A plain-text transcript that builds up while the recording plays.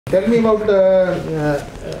Tell me about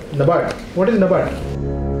NABARD. What is NABARD?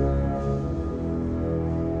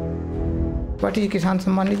 What is Kisan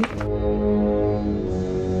Samman Nidhi?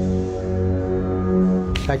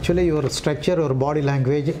 Actually, your structure or body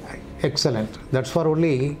language, excellent. That's for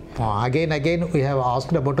only, again, we have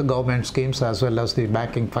asked about the government schemes as well as the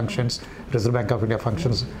banking functions, Reserve Bank of India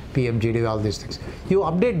functions, PMGD, all these things. You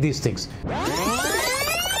update these things.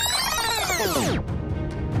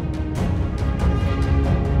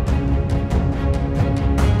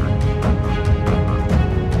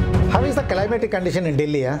 How is the climatic condition in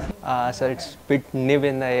Delhi? Sir, it's bit nib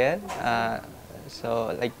in the air.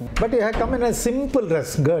 So like. But you have come in a simple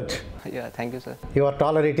dress. Good. Yeah, thank you, sir. You are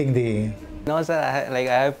tolerating the. No, sir. I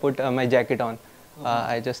have put my jacket on.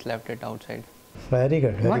 I just left it outside. Very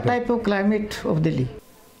good. What type of climate of Delhi?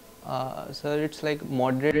 Sir, it's like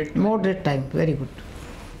moderate. Moderate time. Very good.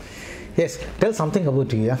 Yes. Tell something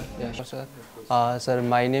about you. Yeah, sure, sir. Sir,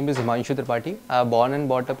 my name is Himanshu Tripathi. I was born and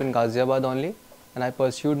brought up in Ghaziabad only, and I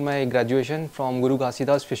pursued my graduation from Guru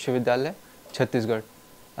Ghasidas Vishwavidyalaya, Chhattisgarh,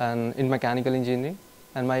 and in mechanical engineering.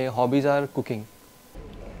 And my hobbies are cooking.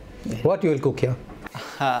 What you will cook here?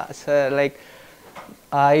 Sir, like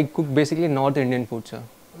I cook basically North Indian food, sir.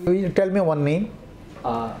 Will you tell me one name?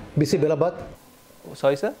 Bisi Belabad?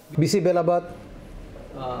 Sorry, sir. Bisi Belabad?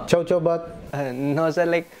 Chow Chow Bad? No, sir.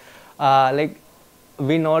 Like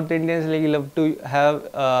we North Indians like love to have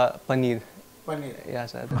paneer. Paneer. Yeah,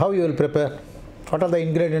 sir. How you will prepare? What are the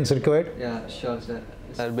ingredients required? Yeah, sure, sir.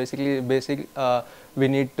 Sir, basically, we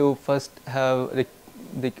need to first have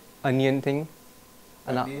the onion thing.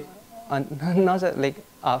 No, sir. Like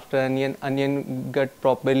after onion got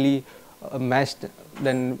properly mashed,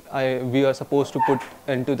 then we are supposed to put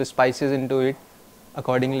into the spices into it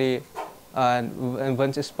accordingly. And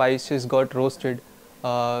once the spices got roasted,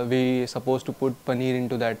 we supposed to put paneer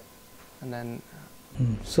into that, and then.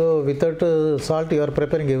 So without salt, you are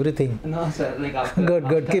preparing everything. No, sir. Like after.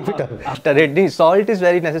 Good. Keep it up. After it, salt is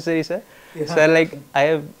very necessary, sir. Yeah. Sir,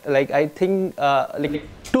 like I think like.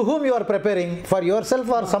 To whom you are preparing? For yourself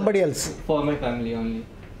or somebody else? For my family only.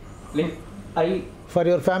 Like For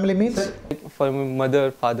your family means? Sir, for my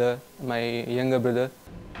mother, father, my younger brother.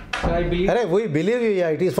 So I believe. We believe you.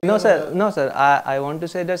 Yeah, it is. For No, sir. No, sir. I want to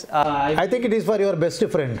say this. I think it is for your best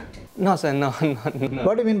friend. No, sir. No.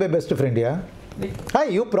 What do you mean by best friend? Yeah. Hi,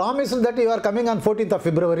 you promised that you are coming on 14th of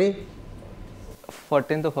February.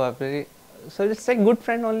 14th of February. So it's like good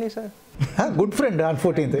friend only, sir. Good friend on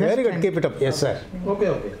 14th. Very good. Keep it up. Yes, sir. Okay.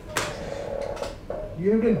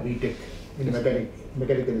 You have done BTech in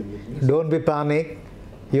mechanical engineering. Don't be panic.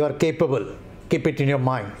 You are capable. Keep it in your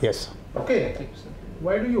mind. Yes. Okay.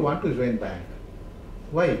 Why do you want to join bank?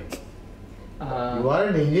 Why? You are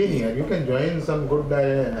an engineer. You can join some good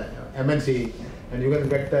MNC and you can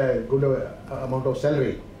get a good amount of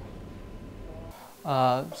salary.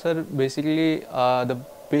 Sir, basically the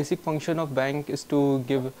basic function of bank is to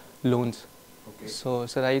give loans. Okay. So,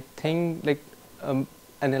 sir, I think like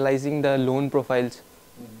analyzing the loan profiles.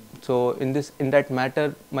 So in that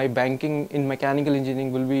matter, my banking in mechanical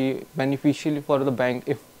engineering will be beneficial for the bank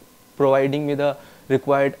if providing me the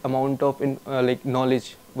required amount of like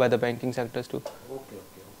knowledge by the banking sectors too. Okay.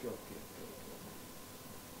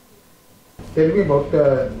 Tell me about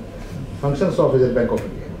functions of Reserve Bank of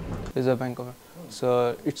India. Reserve Bank of India.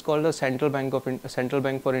 So it's called the Central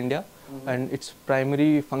Bank for India, and its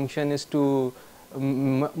primary function is to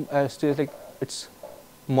it's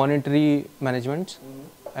monetary management,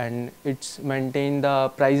 and it's maintain the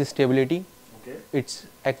price stability. Okay. It's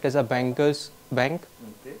act as a bank, okay.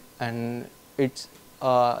 And it's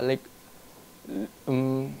like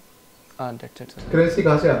that's it. Currency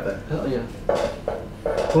कहाँ से आता है? Yeah.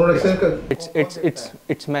 Foreign exchange का.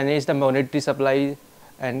 It's manage the monetary supply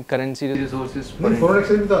and currency resources. Foreign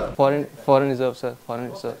exchange का. Foreign reserves, sir.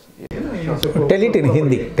 Foreign reserves. Yeah. Tell it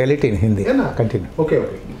in Hindi. Continue. Okay.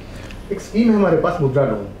 एक scheme है हमारे पास मुद्रा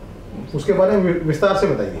लोन. उसके बारे में विस्तार से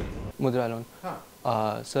बताइए. Mudra loan.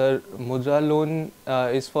 Sir, Mudra loan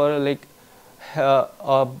is for like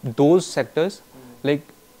those sectors like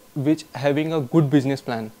which having a good business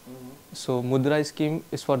plan. So Mudra scheme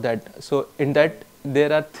is for that. So in that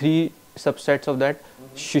there are 3 subsets of that: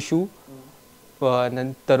 Shishu, and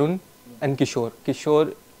then Tarun, and Kishore.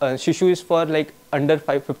 Shishu is for like under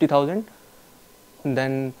 50,000.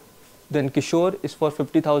 Then Kishore is for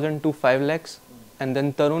 50,000 to 5 lakhs, and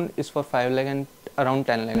then Tarun is for 5 lakh and around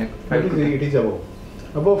 10 lakh. It is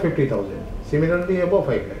above 50,000. Similarly, above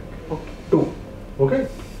 5 lakh. Okay. 2. Okay.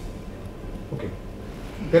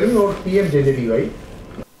 Tell me about PMJJBY.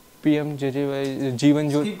 PMJJY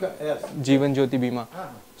Jeevan Jyoti Bima.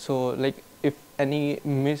 So like if any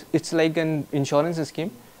it's like an insurance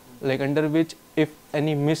scheme like under which if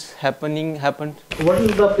any mishappening happened, What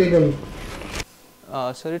is the premium?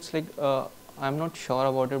 sir, it's like I'm not sure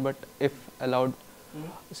about it, but if allowed,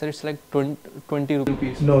 sir, it's like 20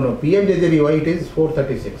 rupees. No, PMJJBY it is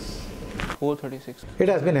 436. 436. It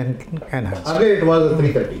has been enhanced. Earlier it was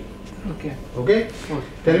 330. Okay. Okay?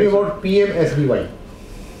 Tell me about PMSBY.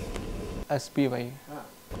 SPY,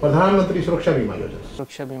 प्रधानमंत्री सुरक्षा बीमा योजना.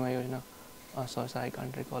 Sureksha Bima Yojana. Sorry, sir, I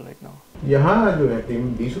can't recall right now. यहाँ जो है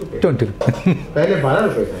premium 20 रुपए. 20. पहले 12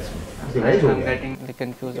 रुपए था इसमें. डिवाइड हो I'm गया. getting like,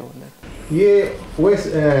 confused about that. ये OS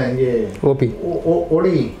ये OP. OD.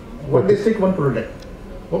 What district one product?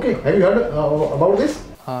 Okay. Have you heard about this?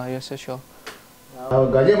 Yes, sir, sure.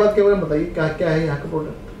 Ghaziabad के बारे में बताइए क्या क्या है यहाँ का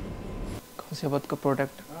प्रोडक्ट. गाजियाबाद का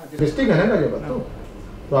प्रोडक्ट. डिस्ट्रिक्ट है ना गाजियाबाद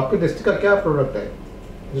तो आपके डिस्ट्रिक्ट का क्या प्रोडक्ट है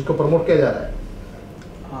जिसको प्रमोट किया जा रहा है.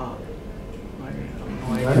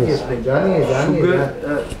 जानिए इसको, जानिए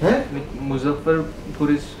हैं.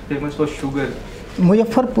 Muzaffarpur is famous for sugar.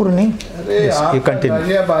 Muzaffarpur नहीं, अरे Yes, आप you continue.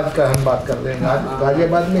 गाजियाबाद का हम बात कर रहे हैं.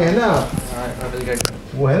 गाजियाबाद में है ना I will get.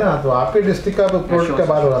 वो है ना, तो आपके डिस्ट्रिक्ट का प्रोडक्ट का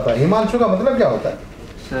बात हो रहा था. हिमांशु का मतलब क्या होता है?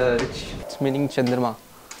 Sir, it's meaning Chandrama.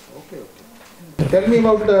 Tell me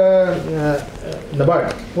about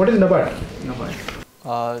NABARD. What is NABARD?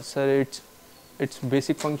 Sir, its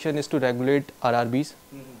basic function is to regulate RRBs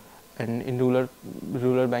and in rural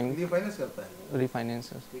bank finance करता है.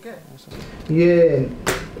 refinances. ठीक है. ये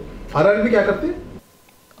RRB क्या करते हैं?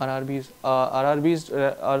 RRBs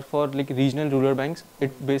are for like regional rural banks.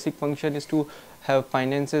 Its basic function is to have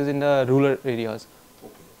finances in the rural areas.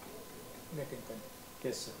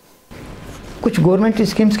 कुछ government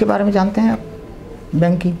schemes के बारे में जानते हैं आप?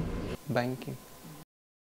 बैंक की Banking.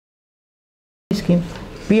 Scheme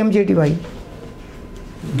PMJDY,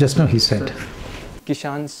 Just now he said.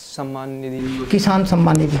 Kishan Samman Nidhi. किसान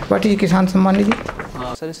Samman Nidhi. What is किसान Samman Nidhi?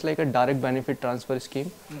 Sir, it's like a direct benefit transfer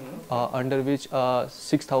scheme under which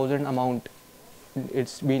 6,000 amount,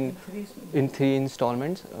 it's been in 3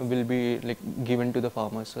 installments, will be like given to the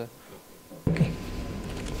farmers, sir.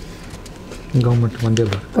 Government Vande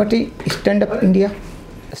Bharat. What is stand up India?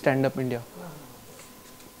 Stand Up India.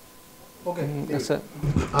 Okay. Yes, sir.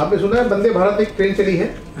 आपने सुना है वंदे भारत एक train चली है,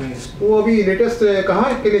 वो अभी latest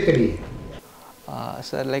कहाँ के लिए चली है?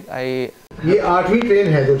 Sir, like ये 8वीं ट्रेन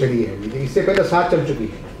है जो चली है. इससे पहले 7 चल चुकी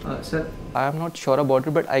है. sir, I am not sure about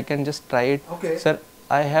it, but I can just try it. Okay. Sir,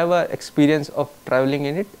 I have a experience of traveling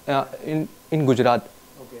in it in Gujarat.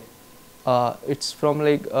 Okay. It's from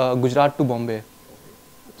like Gujarat to Bombay.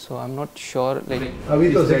 So I'm not sure like.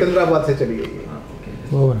 अभी तो सिकंदराबाद से चली गई है.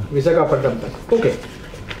 Over. Visakhapatnam तक. Okay.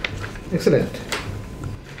 Excellent.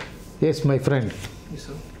 Yes, my friend. Yes,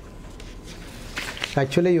 sir.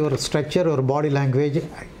 Actually, your structure, your body language,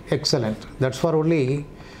 excellent. That's for only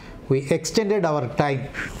we extended our time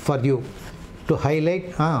for you to highlight.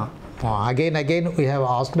 Again, we have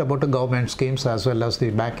asked about the government schemes as well as the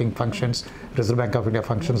banking functions, Reserve Bank of India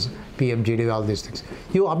functions, PMGD, all these things.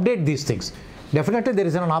 You update these things. Definitely, there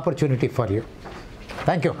is an opportunity for you.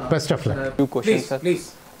 Thank you. Best of luck. Few questions, sir.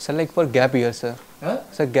 Please. Sir, like for gap year, sir. Huh?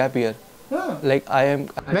 Sir, gap year. Like I am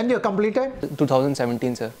When you completed,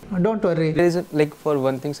 2017, sir. don't worry. There is like for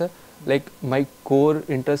one thing, sir. Like my core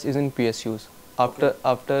interest is in PSUs.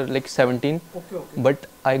 After like 17, but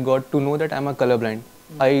I got to know that I'm a colorblind.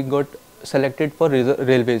 I got selected for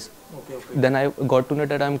railways. Then I got to know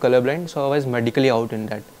that I'm colorblind, so I was medically out in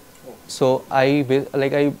that. So I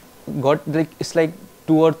got like it's like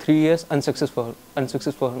 2 or 3 years unsuccessful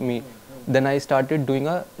for me. Then I started doing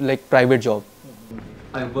a like private job.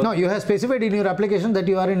 No, you have specified in your application that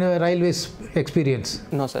you are in a railways experience.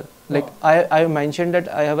 No, sir. Like I mentioned that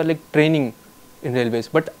I have a like training in railways,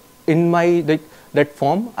 but in my like that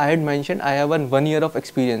form I had mentioned I have a 1 year of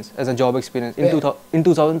experience as a job experience in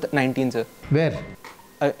 2019, sir. Where?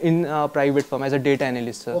 In a private firm as a data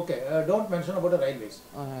analyst, sir. Okay. Don't mention about the railways.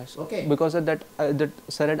 Yes. Okay. Because of that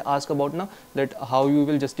sir had asked about now that how you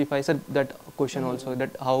will justify, sir, that question also,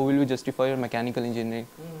 that how will you justify your mechanical engineering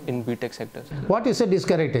in BTech sector. What you said is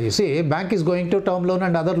correct. You see, bank is going to term loan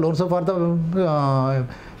and other loans for the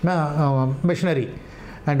machinery.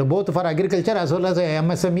 And both for agriculture as well as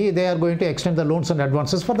MSME, they are going to extend the loans and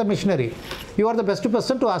advances for the machinery. You are the best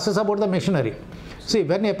person to assess about the machinery. See,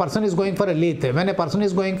 when a person is going for a lathe, when a person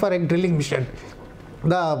is going for a drilling machine,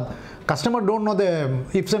 the customer don't know the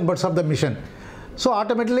ifs and buts of the machine. So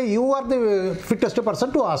automatically you are the fittest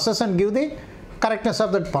person to assess and give the correctness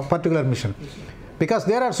of that particular machine. Because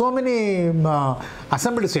there are so many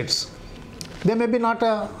assembled sets. They may be not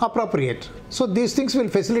appropriate. So these things will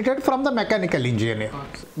facilitate from the mechanical engineer.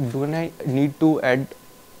 Do I need to add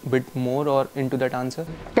bit more or into that answer?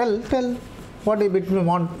 Tell. What do you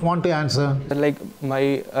want to answer? Like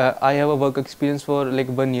my, I have a work experience for like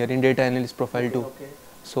 1 year in data analyst profile too. Okay.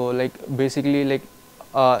 So like basically like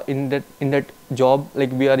in that job,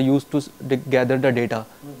 like we are used to gather the data,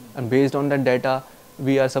 and based on that data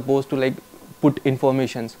we are supposed to like put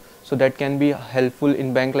informations, so that can be helpful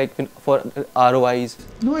in bank, like for ROIs.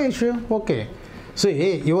 No issue. Okay. So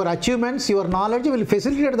your achievements, your knowledge will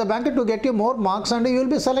facilitate the bank to get you more marks, and you will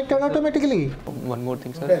be selected automatically. One more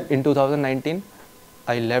thing, sir. In 2019,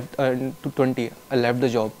 I left to 20. I left the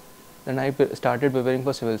job. Then I started preparing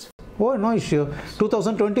for civils. Oh, no issue.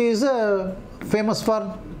 2020 is famous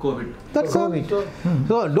for COVID. That's all.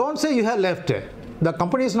 So don't say you have left. The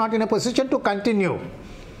company is not in a position to continue.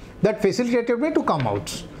 That facilitated me to come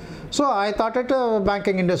out. So I thought at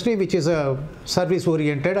banking industry, which is service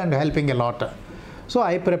oriented and helping a lot. So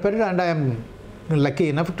I prepared, and I am lucky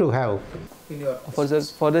enough to have.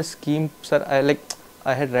 For the scheme, sir,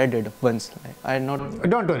 I had read it once. I had not.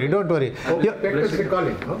 Don't worry.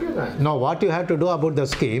 Now, what you have to do about the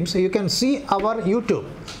schemes, you can see our YouTube.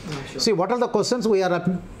 See, what are the questions we are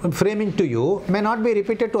framing to you may not be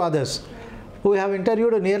repeated to others. We have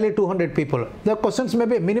interviewed nearly 200 people. The questions may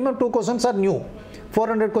be minimum 2 questions are new.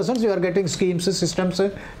 400 questions you are getting, schemes, systems,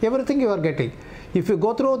 everything you are getting. If you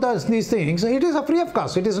go through these things, it is a free of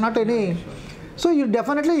cost. It is not any. So you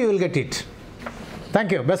definitely will get it.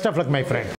 Thank you. Best of luck, my friend.